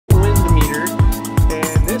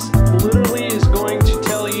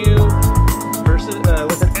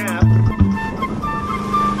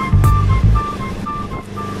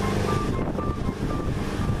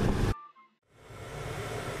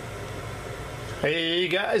Hey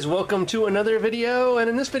guys, welcome to another video, and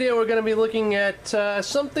in this video we're going to be looking at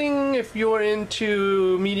something if you're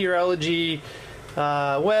into meteorology,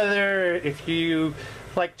 weather, if you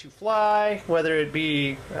like to fly, whether it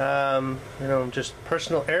be just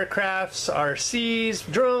personal aircrafts,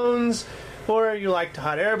 RCs, drones, or you like to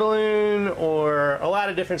hot air balloon, or a lot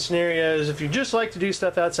of different scenarios. If you just like to do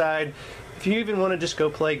stuff outside, if you even want to just go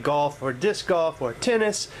play golf or disc golf or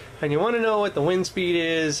tennis and you want to know what the wind speed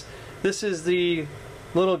is, this is the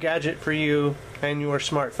little gadget for you and your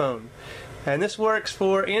smartphone. And this works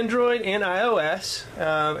for Android and iOS,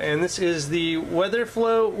 and this is the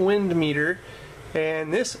WeatherFlow wind meter,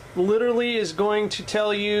 and this literally is going to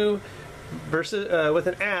tell you versus with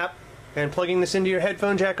an app and plugging this into your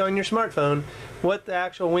headphone jack on your smartphone what the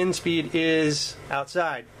actual wind speed is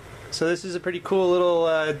outside. So this is a pretty cool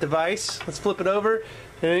little device. Let's flip it over.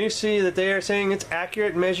 And you see that they are saying it's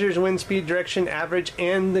accurate, measures wind speed, direction, average,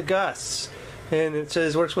 and the gusts. And it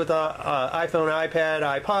says works with iPhone,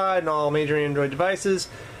 iPad, iPod, and all major Android devices.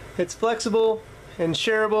 It's flexible and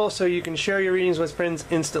shareable, so you can share your readings with friends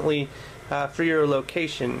instantly for your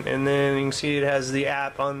location. And then you can see it has the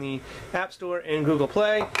app on the App Store and Google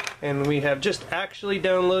Play. And we have just actually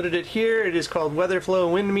downloaded it here. It is called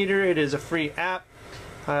WeatherFlow Wind Meter. It is a free app.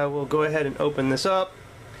 I will go ahead and open this up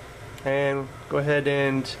and go ahead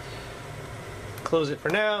and close it for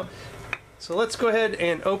now. So let's go ahead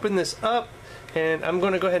and open this up, and I'm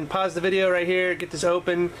going to go ahead and pause the video right here, get this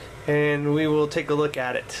open, and we will take a look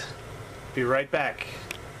at it. Be right back.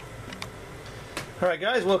 Alright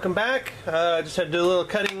guys, welcome back. Just had to do a little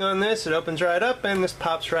cutting on this. It opens right up and this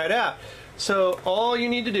pops right out. So all you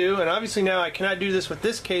need to do, and obviously now I cannot do this with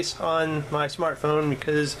this case on my smartphone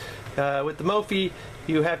because with the Mophie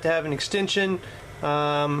you have to have an extension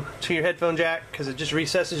to your headphone jack because it just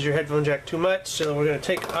recesses your headphone jack too much. So we're going to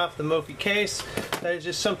take off the Mophie case. That is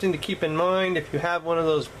just something to keep in mind. If you have one of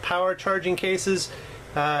those power charging cases,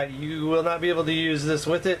 you will not be able to use this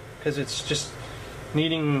with it because it's just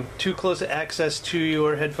needing too close access to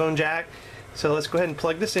your headphone jack. So let's go ahead and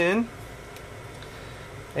plug this in,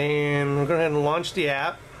 and we're going to go ahead and launch the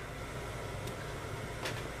app.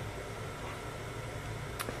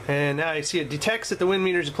 And now you see it detects that the wind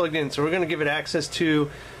meter is plugged in, so we're going to give it access to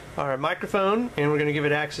our microphone, and we're going to give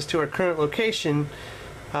it access to our current location.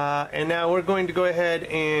 And now we're going to go ahead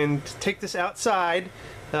and take this outside.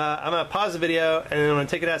 I'm going to pause the video and I'm going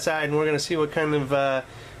to take it outside, and we're going to see what kind of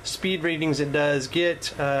speed readings it does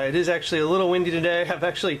get. It is actually a little windy today. I've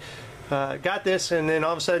actually got this, and then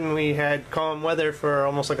all of a sudden we had calm weather for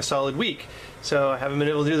almost like a solid week. So I haven't been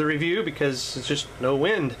able to do the review because it's just no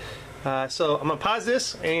wind. So I'm going to pause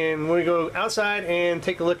this, and we're going to go outside and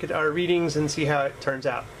take a look at our readings and see how it turns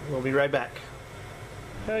out. We'll be right back.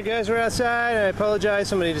 Alright guys, we're outside. I apologize,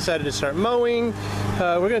 somebody decided to start mowing.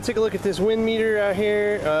 We're going to take a look at this wind meter out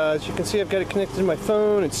here. As you can see, I've got it connected to my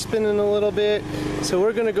phone. It's spinning a little bit. So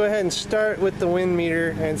we're going to go ahead and start with the wind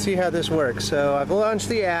meter and see how this works. So I've launched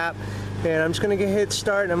the app, and I'm just going to hit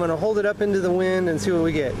start, and I'm going to hold it up into the wind and see what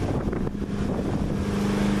we get.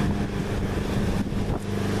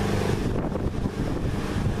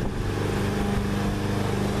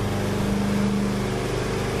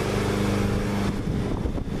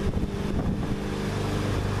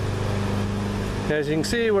 As you can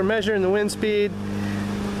see, we're measuring the wind speed.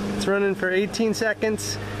 It's running for 18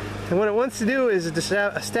 seconds. And what it wants to do is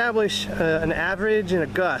establish an average and a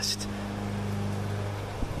gust.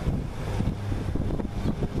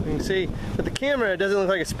 You can see with the camera it doesn't look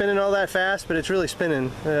like it's spinning all that fast, but it's really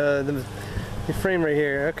spinning. The frame right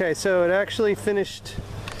here. Okay, so it actually finished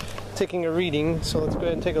taking a reading, so let's go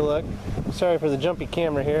ahead and take a look. Sorry for the jumpy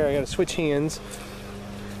camera here, I gotta switch hands.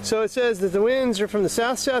 So it says that the winds are from the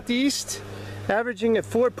south-southeast, averaging at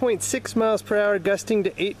 4.6 miles per hour, gusting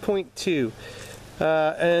to 8.2.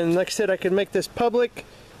 And like I said, I could make this public.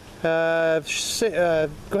 Go ahead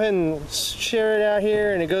and share it out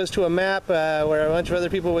here, and it goes to a map where a bunch of other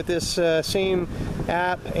people with this same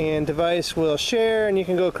app and device will share, and you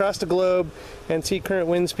can go across the globe and see current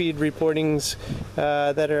wind speed reportings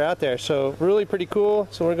that are out there. So really pretty cool.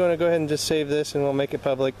 So we're going to go ahead and just save this, and we'll make it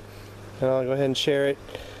public, and I'll go ahead and share it,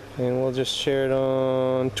 and we'll just share it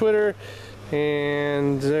on Twitter.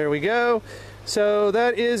 And there we go. So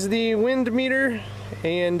that is the wind meter,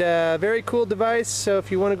 and very cool device. So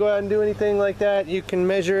if you want to go out and do anything like that, you can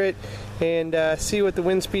measure it and see what the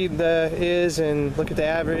wind speed is, and look at the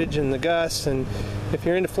average and the gusts. And if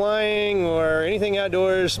you're into flying or anything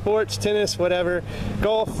outdoors, sports, tennis, whatever,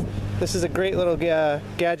 golf, this is a great little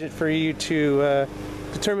gadget for you to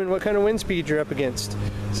determine what kind of wind speed you're up against.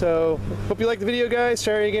 So, hope you liked the video, guys.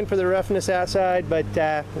 Sorry again for the roughness outside, but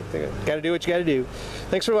gotta do what you gotta do.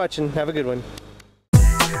 Thanks for watching. Have a good one.